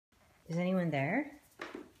Is anyone there?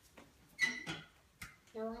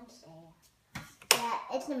 No one's there. Yeah,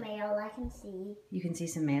 it's the mail. I can see. You can see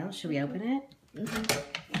some mail. Should we open it?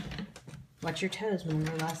 Watch your toes.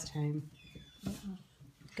 Remember last time?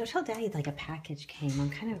 Go tell Daddy like a package came. I'm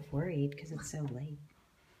kind of worried because it's so late.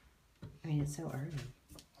 I mean, it's so early.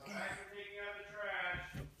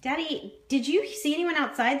 Daddy, did you see anyone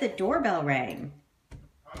outside? The doorbell rang.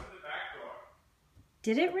 Out of the back door.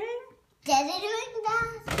 Did it ring? Did it ring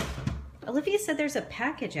that? Olivia said there's a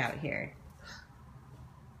package out here.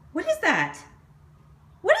 What is that?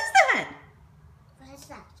 What is that? What is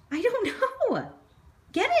that? I don't know.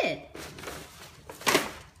 Get it.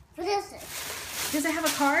 What is it? Does it have a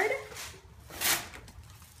card?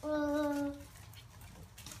 From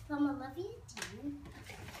Olivia Dean.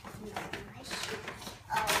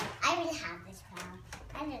 Oh, I already have this from.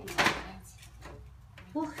 I didn't know it.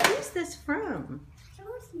 Well, who's this from? I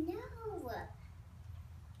don't know.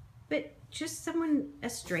 But just someone, a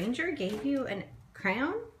stranger, gave you a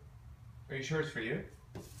crown? Are you sure it's for you?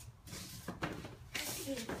 Let me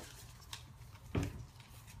see.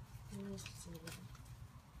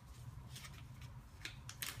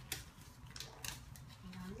 I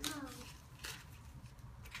don't know.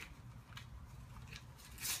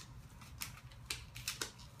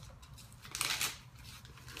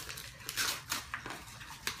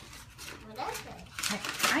 What is it?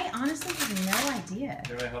 I honestly have no idea.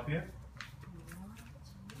 Did I help you?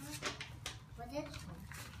 What is it?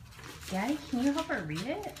 Daddy, can you help her read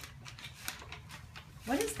it?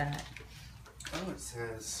 What is that? Oh, it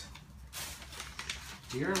says,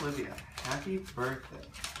 Dear Olivia, happy birthday.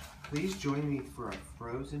 Please join me for a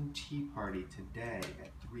frozen tea party today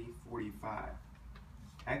at 3:45.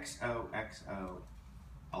 XOXO,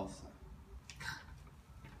 Elsa.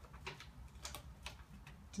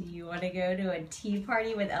 Do you want to go to a tea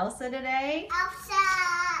party with Elsa today?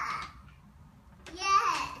 Elsa!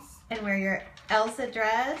 Yes! And wear your Elsa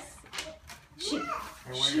dress?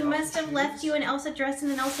 She must have left you an Elsa dress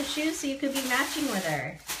and an Elsa shoes so you could be matching with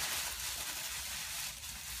her.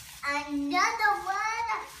 Another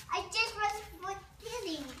one? I just was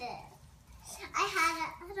forgetting this. I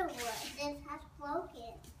had another one. This has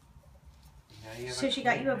broken. Now you have So she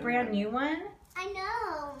got you a brand new one? I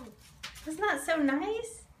know. Isn't that so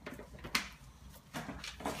nice?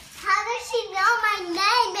 How does she know my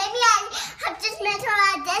name? Maybe I have just met her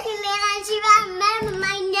at Disneyland and she remembered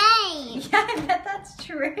my name. Yeah, I bet that's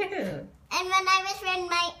true. And when I was wearing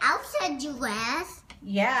my Elsa dress,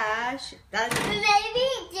 Yeah, maybe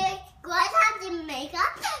the girls had the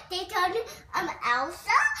makeup. They told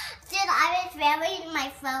Elsa that I was wearing my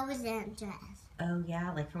Frozen dress. Oh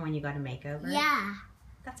yeah, like from when you got a makeover? Yeah.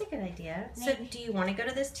 That's a good idea. Maybe. So do you want to go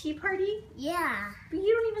to this tea party? Yeah. But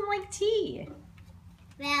you don't even like tea.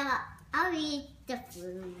 Well, I'll eat the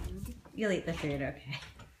food. You'll eat the food, okay.